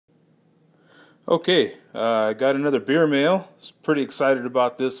Okay, I got another beer mail. I was pretty excited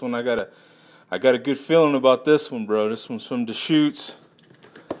about this one. I got a good feeling about this one, bro. This one's from Deschutes,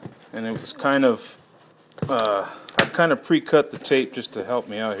 and it was kind of I kind of pre-cut the tape just to help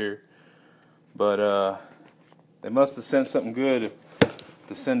me out here, but they must have sent something good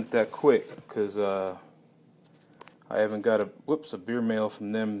to send it that quick, because I haven't got a beer mail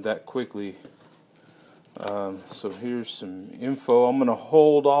from them that quickly. So here's some info. I'm gonna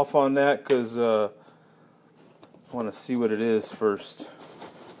hold off on that because I want to see what it is first. So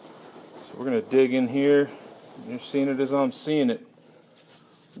we're gonna dig in here. You're seeing it as I'm seeing it.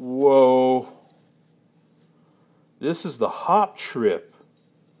 Whoa! This is the Hop Trip.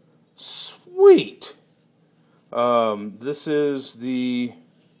 Sweet. This is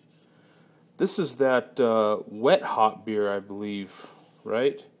that wet hop beer, I believe,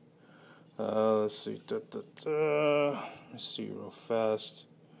 right? Let's see. Let me see real fast.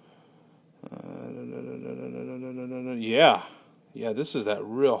 Yeah. This is that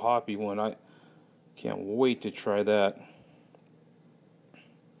real hoppy one. I can't wait to try that.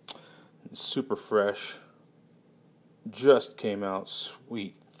 It's super fresh. Just came out.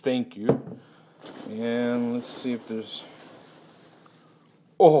 Sweet. Thank you. And let's see if there's.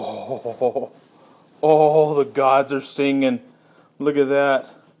 Oh, the gods are singing. Look at that.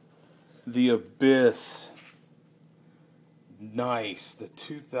 The Abyss. Nice. The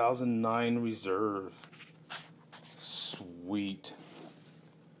 2009 Reserve. Sweet.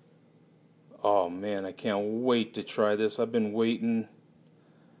 Oh man, I can't wait to try this. I've been waiting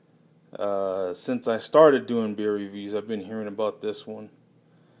since I started doing beer reviews. I've been hearing about this one.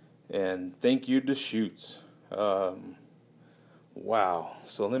 And thank you, Deschutes. Wow.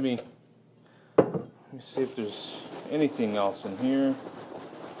 So let me see if there's anything else in here.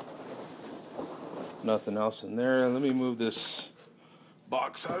 Nothing else in there. Let me move this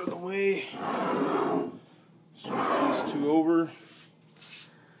box out of the way. Swap these two over.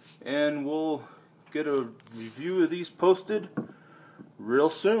 And we'll get a review of these posted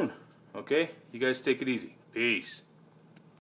real soon. Okay? You guys take it easy. Peace.